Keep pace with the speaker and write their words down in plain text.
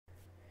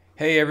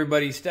Hey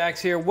everybody, Stacks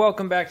here.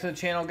 Welcome back to the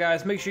channel,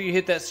 guys. Make sure you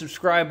hit that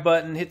subscribe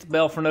button, hit the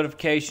bell for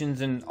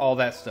notifications and all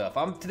that stuff.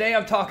 Today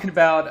I'm talking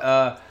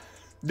about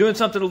doing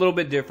something a little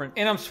bit different,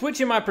 and I'm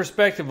switching my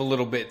perspective a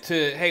little bit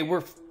to, hey, we're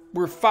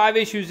 5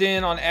 issues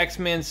in on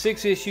X-Men,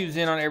 6 issues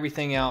in on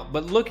everything out,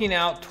 but looking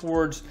out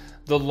towards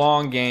the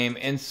long game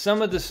and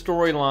some of the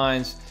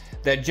storylines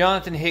that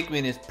Jonathan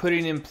Hickman is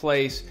putting in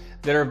place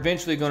that are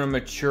eventually going to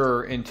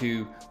mature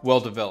into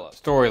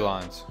well-developed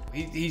storylines.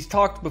 He's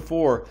talked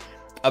before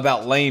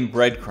about laying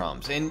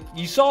breadcrumbs, and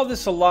you saw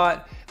this a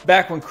lot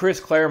back when Chris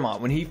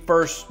Claremont, when he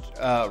first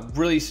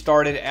really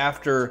started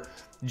after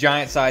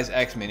Giant Size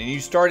X-Men, and you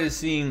started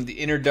seeing the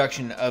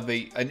introduction of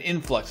an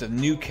influx of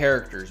new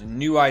characters and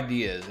new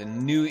ideas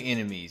and new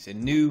enemies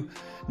and new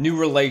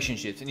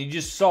relationships, and you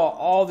just saw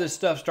all this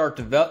stuff start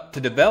to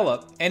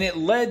develop, and it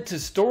led to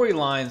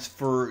storylines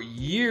for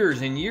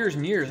years and years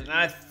and years. And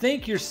I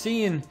think you're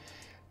seeing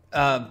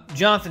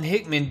Jonathan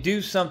Hickman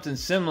do something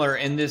similar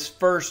in this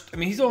first. I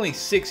mean, he's only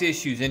 6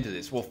 issues into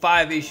this. Well,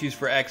 5 issues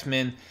for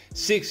X-Men,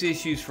 6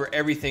 issues for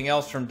everything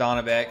else from Dawn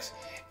of X,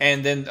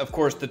 and then of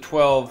course the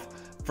 12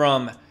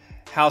 from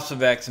House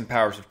of X and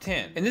Powers of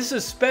 10. And this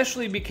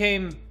especially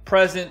became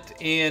present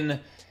in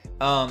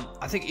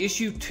I think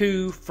issue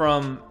 2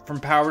 from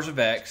Powers of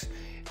X,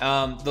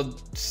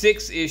 the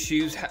 6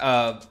 issues,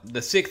 the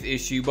 6th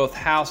issue, both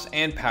House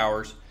and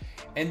Powers,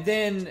 and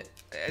then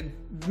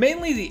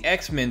mainly the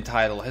X-Men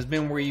title has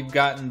been where you've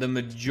gotten the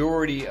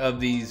majority of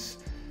these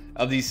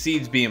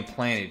seeds being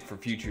planted for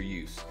future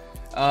use.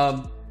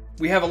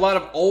 We have a lot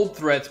of old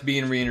threats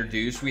being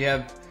reintroduced.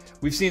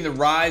 We've seen the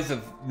rise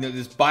of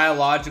this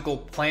biological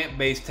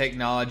plant-based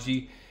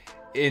technology,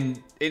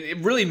 and it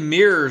really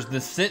mirrors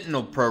the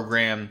Sentinel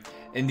program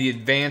and the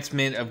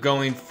advancement of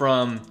going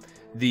from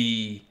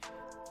the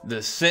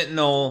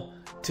Sentinel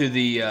to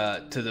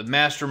the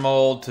master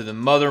mold, to the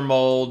mother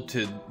mold,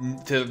 to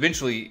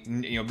eventually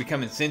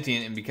becoming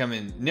sentient and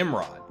becoming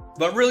Nimrod.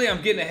 But really,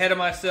 I'm getting ahead of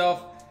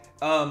myself.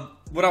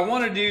 What I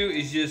want to do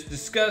is just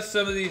discuss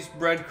some of these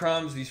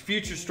breadcrumbs, these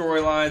future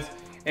storylines,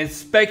 and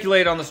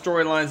speculate on the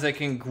storylines that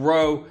can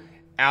grow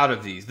out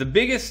of these. The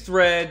biggest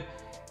thread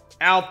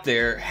out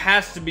there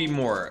has to be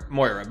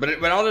Moira,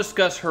 but I'll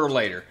discuss her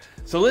later.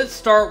 So let's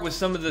start with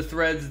some of the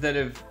threads that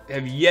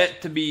have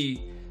yet to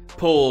be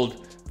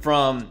pulled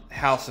from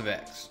House of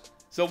X.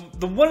 So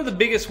one of the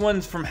biggest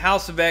ones from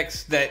House of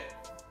X that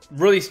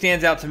really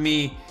stands out to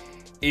me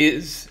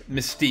is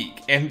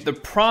Mystique, and the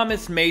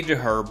promise made to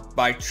her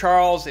by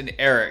Charles and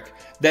Eric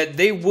that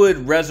they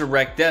would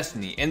resurrect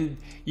Destiny. And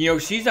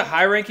she's a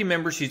high-ranking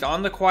member, she's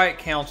on the Quiet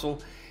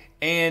Council,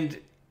 and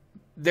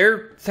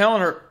they're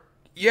telling her,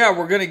 yeah,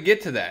 we're going to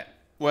get to that.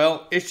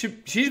 Well,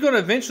 she's going to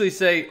eventually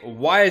say,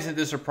 why isn't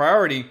this a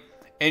priority?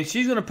 And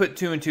she's going to put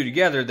 2 and 2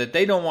 together that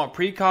they don't want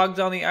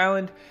precogs on the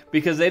island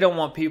because they don't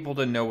want people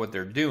to know what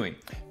they're doing.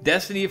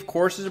 Destiny, of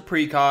course, is a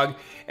precog,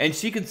 and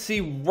she could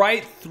see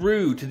right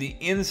through to the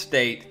end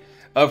state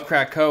of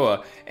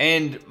Krakoa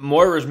and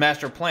Moira's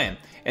master plan.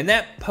 And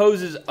that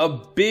poses a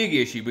big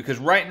issue because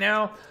right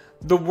now,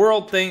 the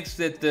world thinks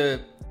that the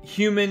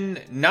human,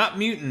 not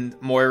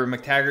mutant, Moira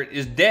McTaggart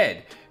is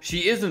dead.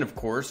 She isn't, of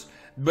course,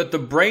 but the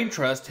Brain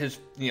Trust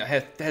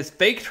has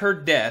faked her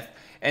death,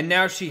 and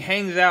now she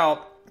hangs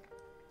out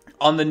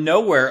on the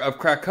nowhere of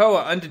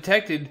Krakoa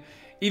undetected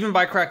even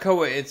by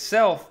Krakoa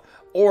itself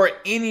or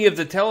any of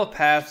the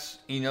telepaths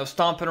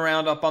stomping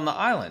around up on the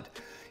island.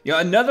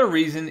 Another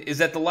reason is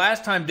that the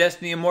last time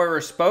Destiny and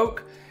Moira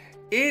spoke,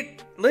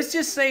 let's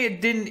just say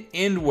it didn't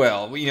end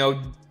well.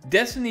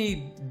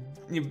 Destiny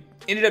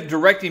ended up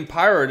directing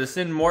Pyro to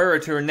send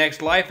Moira to her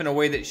next life in a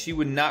way that she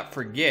would not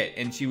forget,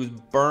 and she was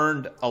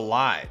burned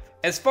alive.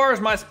 As far as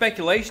my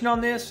speculation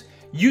on this,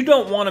 you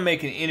don't want to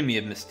make an enemy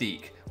of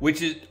Mystique,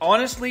 which is,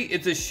 honestly,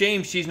 it's a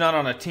shame she's not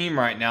on a team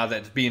right now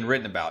that's being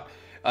written about.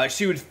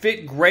 She would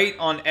fit great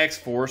on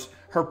X-Force.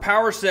 Her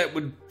power set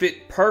would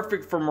fit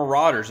perfect for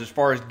Marauders as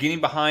far as getting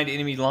behind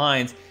enemy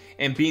lines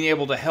and being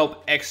able to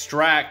help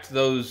extract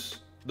those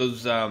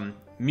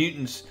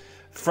mutants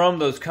from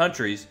those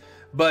countries.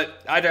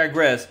 But I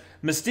digress.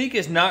 Mystique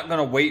is not going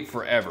to wait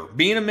forever.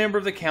 Being a member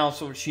of the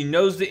Council, she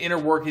knows the inner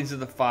workings of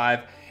the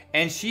 5,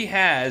 and she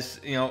has,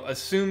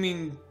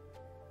 assuming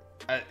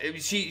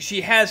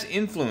she has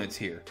influence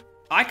here.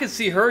 I could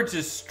see her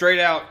just straight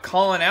out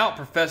calling out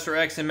Professor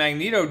X and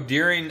Magneto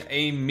during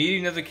a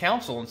meeting of the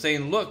Council and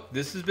saying, look,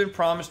 this has been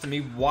promised to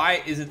me.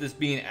 Why isn't this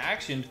being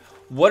actioned?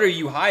 What are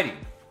you hiding?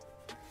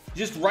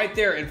 Just right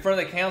there in front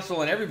of the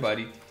Council and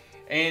everybody.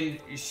 And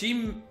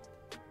she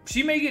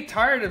may get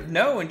tired of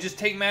no and just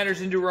take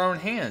matters into her own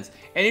hands.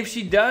 And if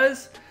she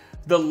does,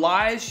 the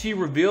lies she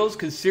reveals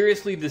could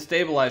seriously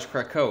destabilize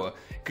Krakoa,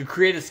 could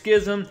create a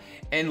schism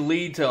and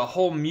lead to a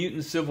whole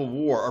mutant civil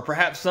war, or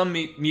perhaps some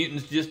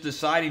mutants just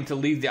deciding to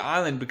leave the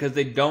island because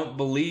they don't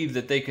believe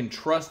that they can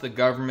trust the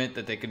government,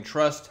 that they can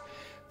trust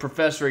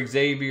Professor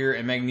Xavier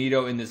and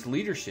Magneto in this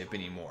leadership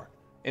anymore.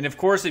 And of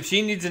course, if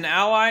she needs an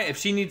ally, if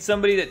she needs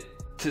somebody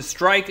to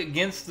strike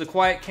against the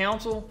Quiet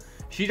Council,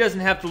 she doesn't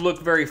have to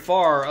look very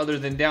far other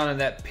than down in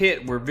that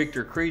pit where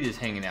Victor Creed is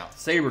hanging out,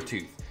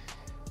 Sabretooth.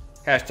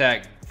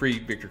 Hashtag free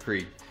Victor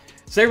Creed.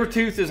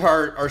 Sabretooth is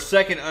our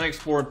second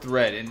unexplored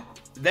threat, and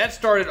that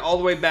started all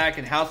the way back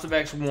in House of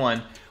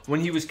X1 when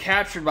he was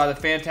captured by the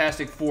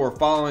Fantastic Four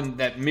following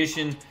that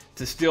mission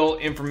to steal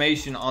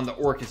information on the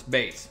Orchis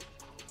base.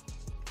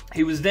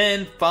 He was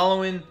then,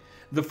 following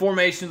the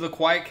formation of the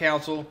Quiet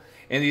Council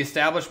and the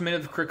establishment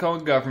of the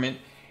Krakoan government,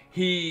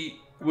 he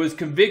was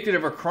convicted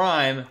of a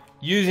crime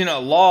using a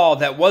law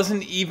that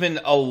wasn't even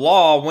a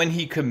law when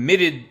he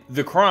committed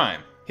the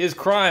crime. His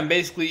crime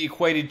basically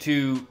equated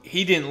to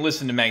he didn't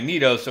listen to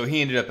Magneto, so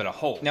he ended up in a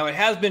hole. Now, it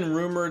has been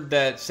rumored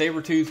that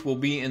Sabretooth will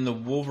be in the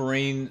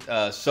Wolverine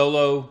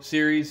solo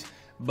series,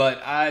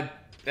 but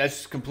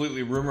that's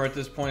completely rumor at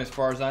this point as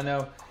far as I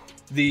know.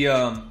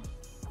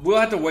 We'll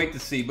have to wait to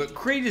see, but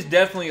Creed is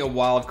definitely a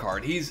wild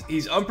card.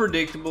 He's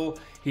unpredictable,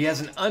 he has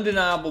an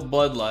undeniable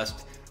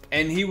bloodlust,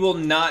 and he will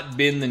not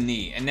bend the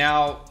knee. And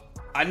now,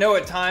 I know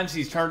at times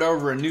he's turned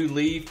over a new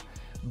leaf,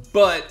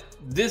 but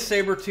this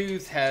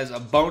Sabretooth has a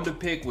bone to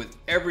pick with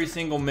every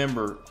single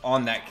member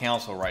on that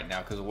council right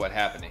now because of what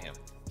happened to him.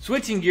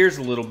 Switching gears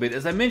a little bit,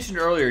 as I mentioned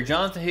earlier,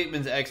 Jonathan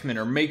Hickman's X-Men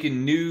are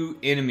making new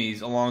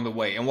enemies along the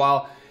way. And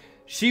while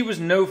she was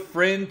no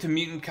friend to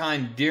mutant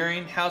kind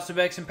during House of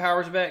X and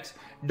Powers of X,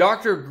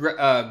 Dr.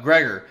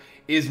 Gregor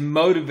is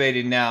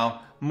motivated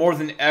now more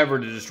than ever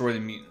to destroy the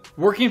mutant.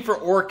 Working for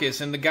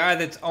Orchis, and the guy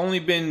that's only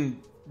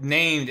been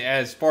named,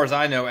 as far as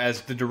I know,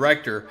 as the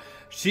director,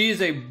 she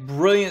is a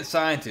brilliant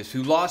scientist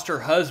who lost her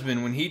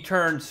husband when he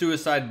turned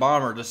suicide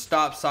bomber to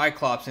stop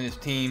Cyclops and his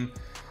team,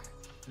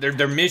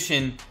 their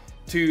mission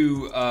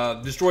to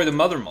destroy the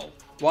Mother Mold.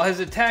 While his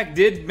attack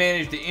did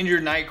manage to injure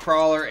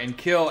Nightcrawler and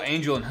kill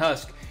Angel and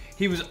Husk,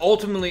 he was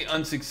ultimately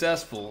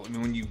unsuccessful. I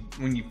mean,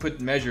 when you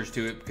put measures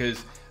to it,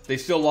 because they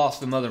still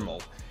lost the Mother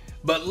Mold.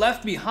 But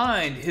left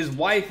behind, his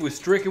wife was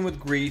stricken with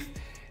grief,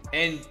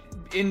 and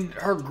in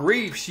her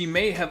grief, she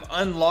may have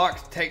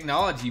unlocked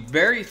technology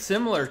very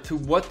similar to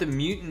what the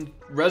mutant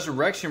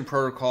resurrection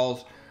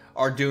protocols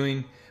are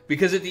doing,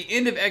 because at the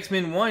end of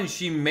X-Men 1,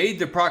 she made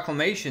the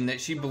proclamation that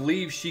she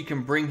believes she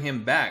can bring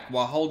him back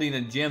while holding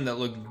a gem that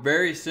looked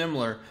very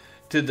similar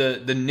to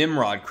the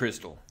Nimrod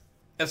crystal.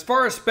 As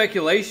far as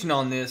speculation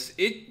on this,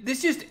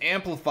 this just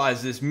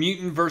amplifies this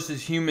mutant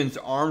versus humans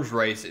arms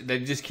race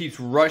that just keeps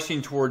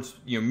rushing towards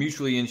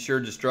mutually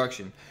ensured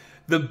destruction.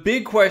 The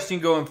big question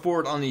going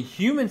forward on the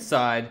human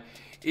side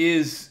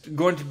is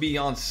going to be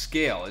on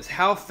scale. Is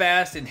how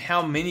fast and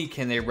how many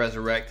can they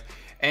resurrect?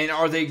 And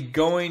are they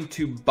going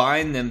to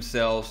bind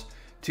themselves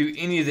to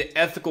any of the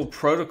ethical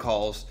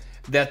protocols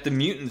that the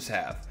mutants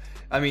have?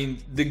 I mean,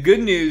 the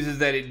good news is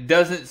that it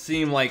doesn't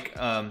seem like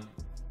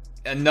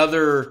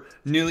another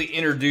newly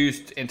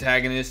introduced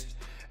antagonist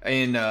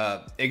in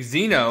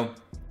Xeno.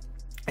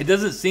 It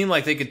doesn't seem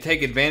like they could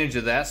take advantage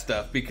of that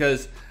stuff,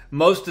 because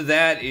most of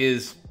that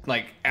is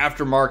like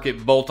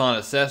aftermarket bolt-on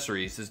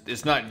accessories.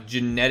 It's not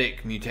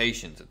genetic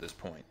mutations at this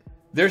point.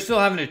 They're still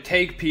having to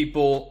take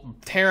people,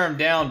 tear them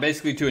down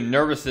basically to a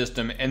nervous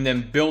system, and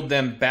then build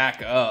them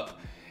back up,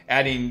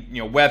 adding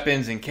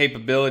weapons and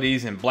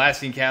capabilities and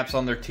blasting caps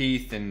on their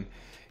teeth and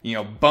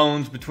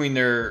bones between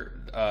their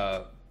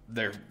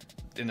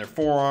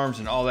forearms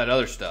and all that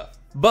other stuff.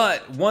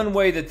 But one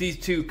way that these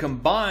two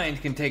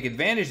combined can take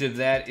advantage of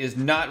that is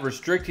not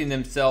restricting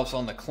themselves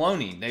on the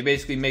cloning. They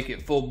basically make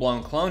it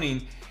full-blown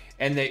cloning,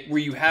 and where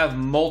you have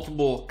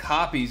multiple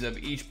copies of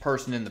each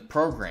person in the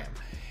program.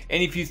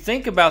 And if you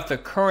think about the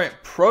current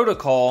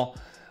protocol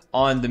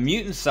on the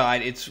mutant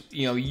side, it's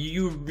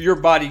your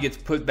body gets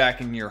put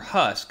back in your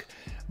husk.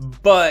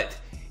 But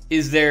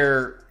does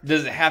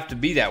it have to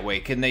be that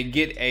way? Can they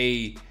get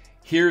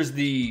here's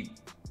the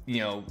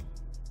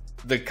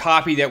the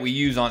copy that we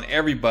use on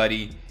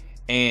everybody,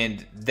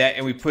 and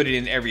we put it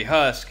in every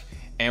husk,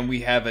 and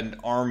we have an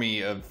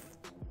army of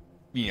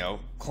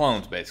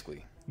clones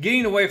basically.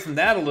 Getting away from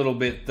that a little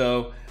bit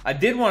though, I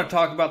did want to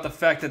talk about the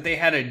fact that they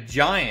had a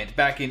giant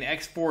back in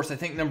X-Force, I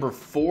think number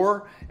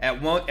 4,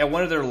 at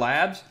one of their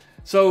labs.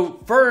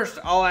 So first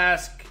I'll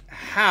ask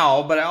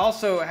how, but I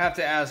also have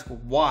to ask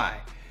why.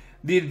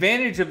 The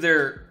advantage of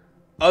their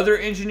other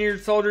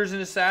engineered soldiers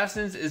and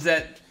assassins is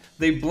that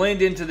they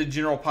blend into the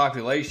general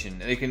population.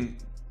 They can,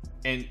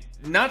 and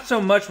not so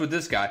much with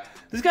this guy.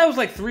 This guy was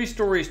like 3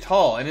 stories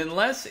tall, and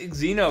unless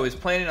Xeno is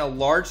planning a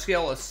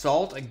large-scale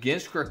assault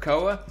against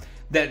Krakoa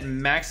that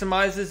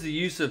maximizes the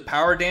use of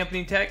power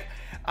dampening tech,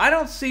 I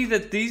don't see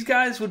that these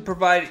guys would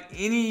provide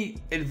any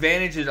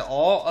advantage at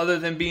all other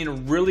than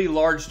being really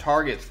large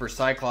targets for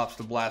Cyclops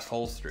to blast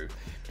holes through.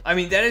 I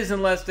mean, that is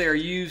unless they are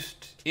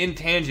used in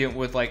tangent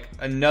with like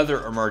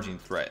another emerging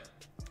threat.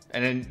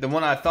 And then the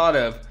one I thought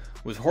of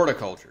was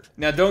Hordeculture.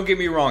 Now, don't get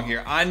me wrong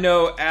here. I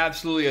know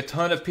absolutely a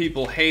ton of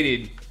people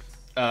hated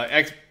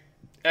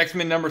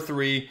X-Men number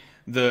 3,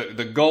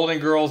 the Golden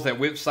Girls that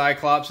whipped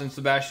Cyclops and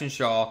Sebastian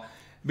Shaw,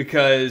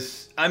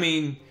 because, I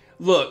mean,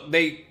 look,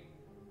 they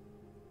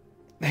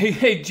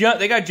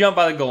got jumped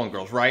by the Golden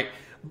Girls, right?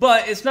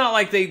 But it's not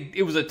like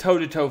it was a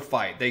toe-to-toe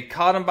fight. They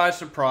caught them by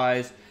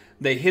surprise.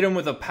 They hit them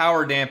with a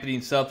power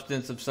dampening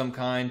substance of some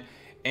kind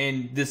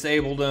and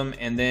disabled them,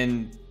 and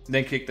then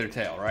kicked their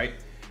tail, right?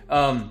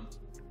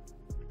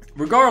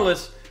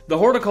 Regardless, the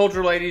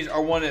Hordeculture ladies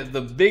are one of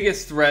the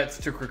biggest threats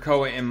to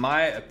Krakoa, in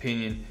my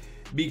opinion,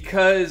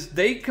 because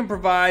they can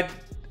provide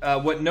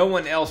what no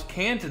one else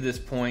can to this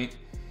point,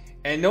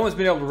 and no one's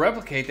been able to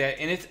replicate that,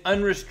 and it's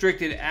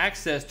unrestricted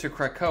access to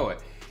Krakoa.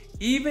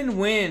 Even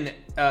when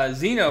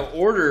Xeno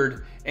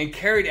ordered and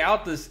carried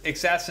out this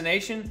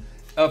assassination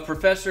of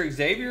Professor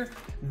Xavier,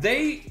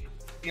 they,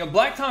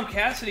 Black Tom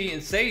Cassidy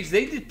and Sage,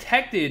 they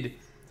detected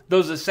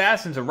those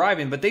assassins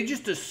arriving, but they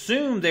just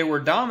assumed they were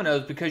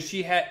Dominoes because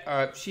they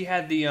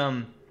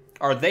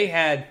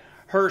had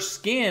her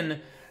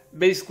skin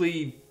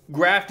basically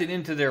grafted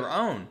into their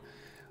own.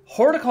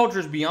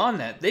 Horticulture's beyond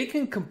that. They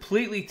can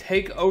completely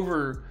take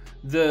over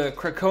the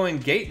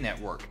Krakoan gate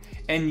network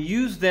and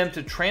use them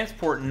to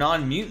transport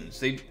non-mutants.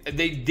 They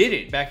did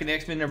it back in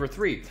X-Men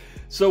 #3.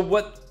 So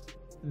what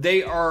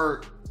they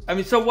are,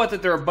 so what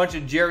that they're a bunch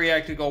of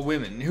geriatric old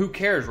women. Who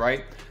cares,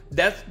 right?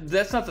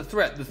 That's not the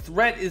threat. The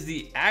threat is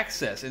the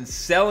access and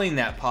selling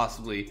that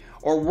possibly,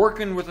 or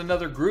working with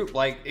another group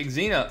like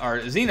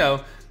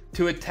Xeno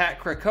to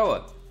attack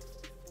Krakoa.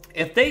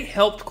 If they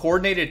helped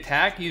coordinate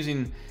attack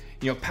using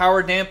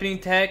power dampening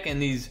tech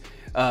and these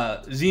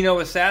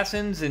Xeno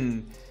assassins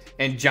and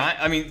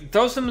giant,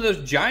 throw some of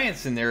those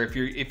giants in there.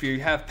 If you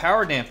have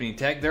power dampening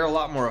tech, they're a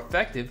lot more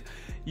effective.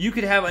 You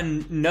could have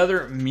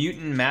another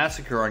mutant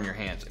massacre on your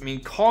hands.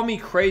 Call me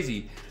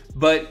crazy,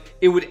 but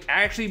it would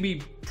actually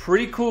be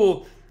pretty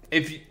cool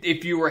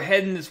if you were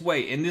heading this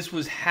way and this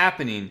was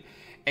happening,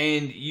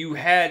 and you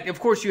had, of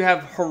course, you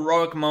have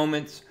heroic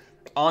moments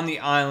on the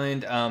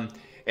island.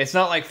 It's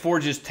not like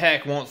Forge's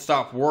tech won't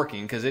stop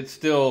working, because it's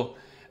still,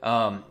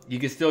 you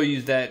can still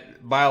use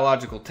that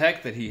biological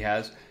tech that he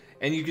has,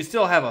 and you can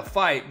still have a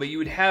fight, but you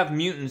would have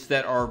mutants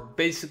that are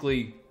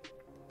basically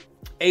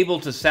able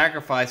to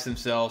sacrifice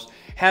themselves,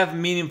 have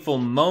meaningful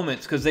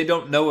moments, because they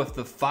don't know if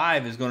the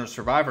 5 is going to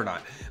survive or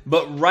not.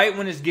 But right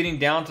when it's getting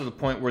down to the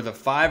point where the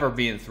 5 are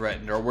being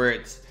threatened, or where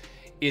it's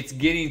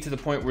getting to the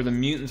point where the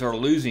mutants are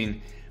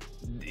losing,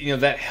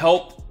 that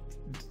help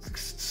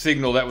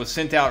signal that was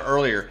sent out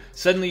earlier,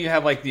 suddenly you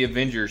have like the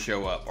Avengers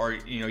show up, or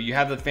you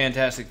have the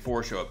Fantastic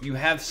Four show up. You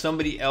have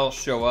somebody else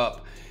show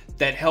up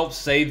that helps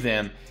save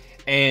them,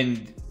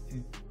 and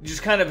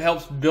just kind of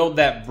helps build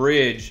that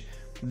bridge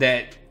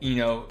that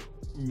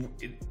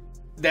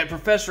that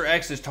Professor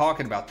X is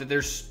talking about, that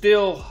there's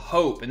still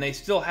hope, and they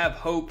still have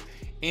hope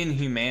in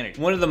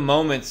humanity. One of the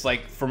moments,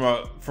 like from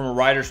a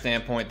writer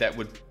standpoint, that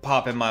would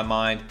pop in my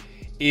mind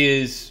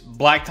is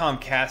Black Tom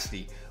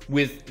Cassidy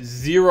with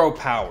zero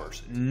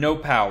powers, no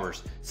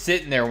powers,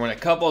 sitting there when a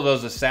couple of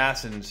those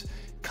assassins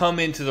come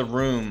into the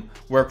room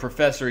where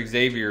Professor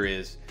Xavier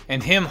is,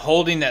 and him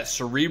holding that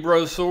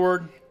Cerebro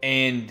sword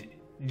and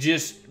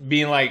just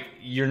being like,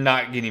 "You're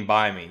not getting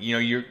by me.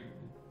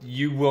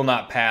 You will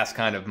not pass,"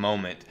 kind of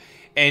moment.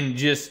 And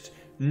just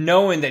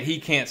knowing that he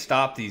can't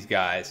stop these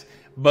guys,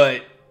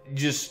 but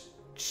just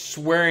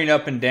swearing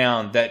up and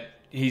down that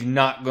he's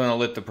not going to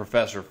let the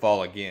professor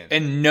fall again,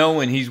 and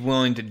knowing he's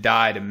willing to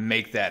die to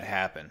make that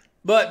happen.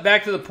 But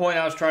back to the point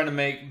I was trying to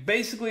make.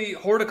 Basically,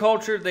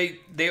 Horticulture,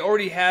 they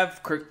already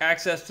have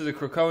access to the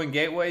Krakoan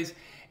gateways,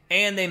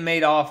 and they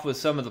made off with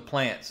some of the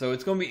plants. So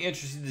it's going to be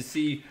interesting to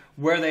see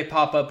where they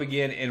pop up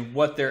again and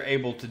what they're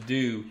able to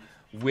do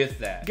with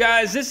that.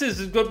 Guys, this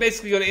is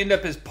basically going to end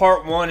up as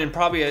part 1 in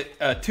probably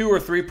a 2 or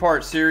 3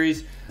 part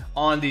series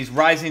on these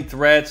rising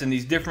threats and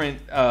these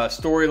different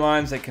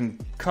storylines that can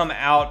come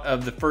out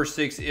of the first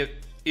 6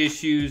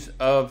 issues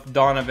of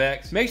Dawn of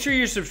X. Make sure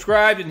you're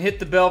subscribed and hit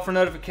the bell for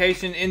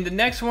notification. In the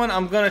next one,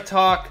 I'm going to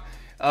talk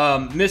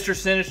Mr.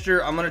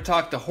 Sinister. I'm going to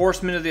talk the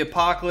Horsemen of the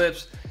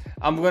Apocalypse.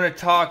 I'm going to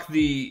talk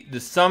the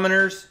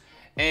Summoners,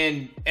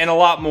 and a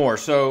lot more.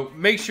 So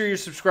make sure you're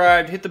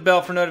subscribed, hit the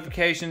bell for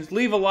notifications,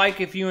 leave a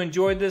like if you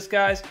enjoyed this,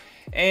 guys,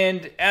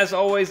 and as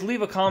always,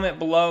 leave a comment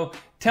below.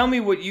 Tell me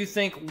what you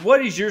think.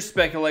 What is your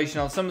speculation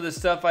on some of the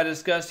stuff I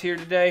discussed here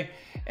today?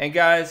 And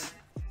guys,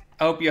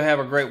 I hope you have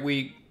a great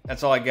week.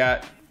 That's all I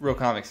got. Real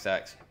Comic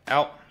Stacks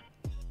out.